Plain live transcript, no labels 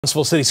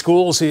Huntsville City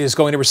Schools is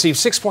going to receive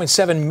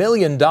 $6.7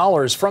 million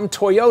from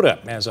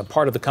Toyota as a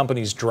part of the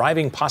company's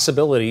Driving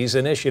Possibilities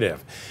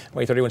initiative.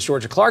 WAAY-31's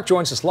Georgia Clark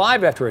joins us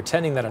live after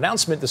attending that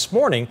announcement this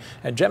morning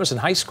at Jemison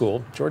High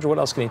School. Georgia, what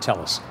else can you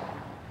tell us?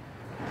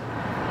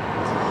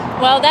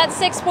 Well, that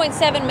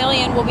 $6.7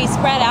 million will be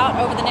spread out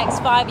over the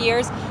next 5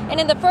 years, and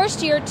in the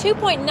first year,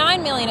 $2.9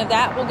 million of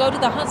that will go to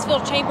the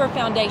Huntsville Chamber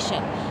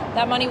Foundation.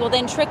 That money will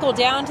then trickle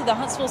down to the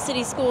Huntsville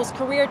City Schools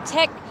Career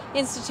Tech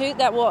Institute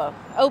that will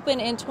open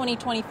in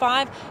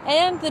 2025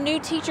 and the new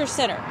Teacher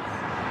Center.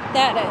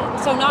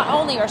 So not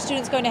only are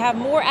students going to have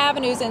more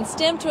avenues in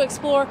STEM to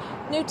explore,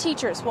 new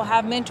teachers will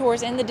have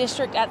mentors in the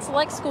district at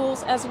select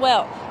schools as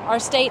well. Our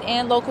state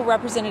and local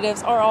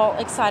representatives are all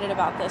excited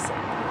about this.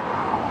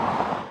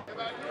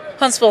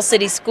 Huntsville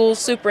City Schools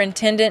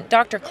Superintendent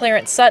Dr.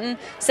 Clarence Sutton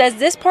says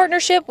this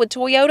partnership with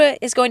Toyota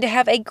is going to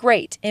have a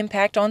great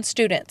impact on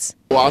students.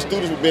 Well, our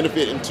students will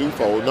benefit in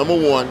twofold. Number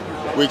one,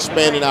 we're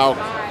expanding our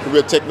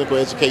career technical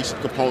education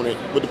component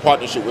with the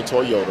partnership with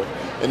Toyota.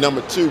 And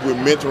number two, we're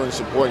mentoring and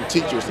supporting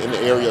teachers in the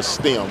area of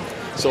STEM.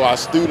 So our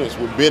students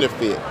will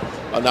benefit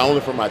not only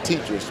from our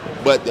teachers,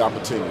 but the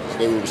opportunities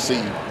they will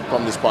receive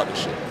from this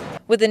partnership.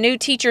 With the new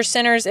Teacher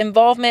Center's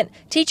involvement,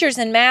 teachers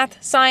in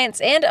math, science,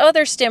 and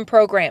other STEM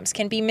programs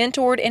can be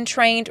mentored and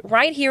trained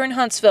right here in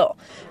Huntsville.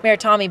 Mayor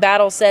Tommy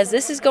Battle says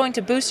this is going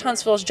to boost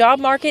Huntsville's job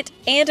market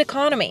and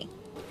economy.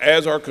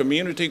 As our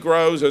community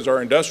grows, as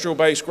our industrial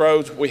base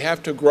grows, we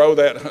have to grow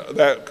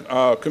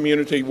that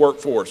community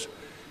workforce.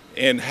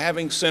 And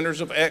having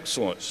centers of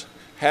excellence,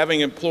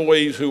 having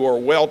employees who are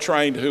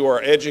well-trained, who are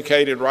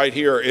educated right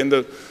here in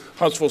the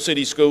Huntsville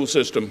City School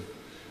System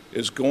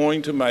is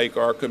going to make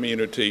our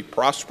community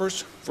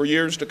prosperous for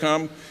years to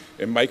come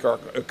and make our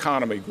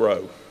economy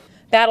grow.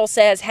 Battle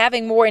says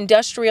having more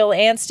industrial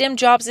and STEM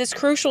jobs is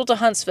crucial to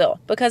Huntsville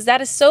because that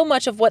is so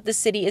much of what the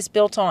city is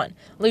built on.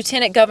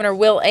 Lieutenant Governor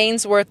Will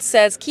Ainsworth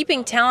says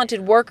keeping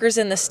talented workers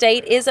in the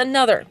state is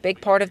another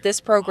big part of this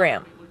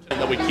program.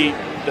 That we keep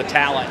the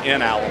talent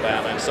in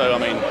Alabama. And so, I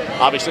mean,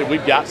 obviously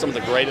we've got some of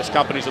the greatest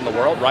companies in the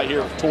world right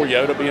here.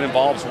 Toyota being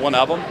involved is one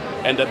of them.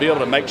 And to be able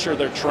to make sure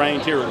they're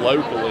trained here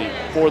locally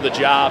for the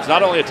jobs,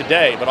 not only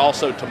today, but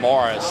also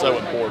tomorrow is so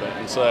important.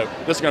 And so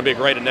this is going to be a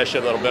great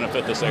initiative that will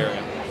benefit this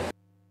area.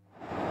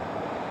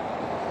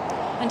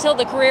 Until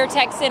the Career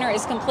Tech Center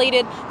is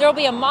completed, there will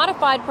be a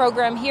modified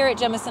program here at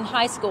Jemison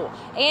High School,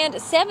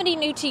 and 70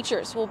 new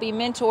teachers will be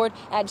mentored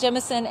at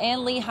Jemison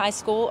and Lee High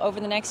School over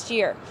the next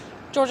year.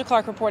 Georgia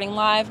Clark reporting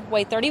live,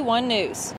 WAAY-31 News.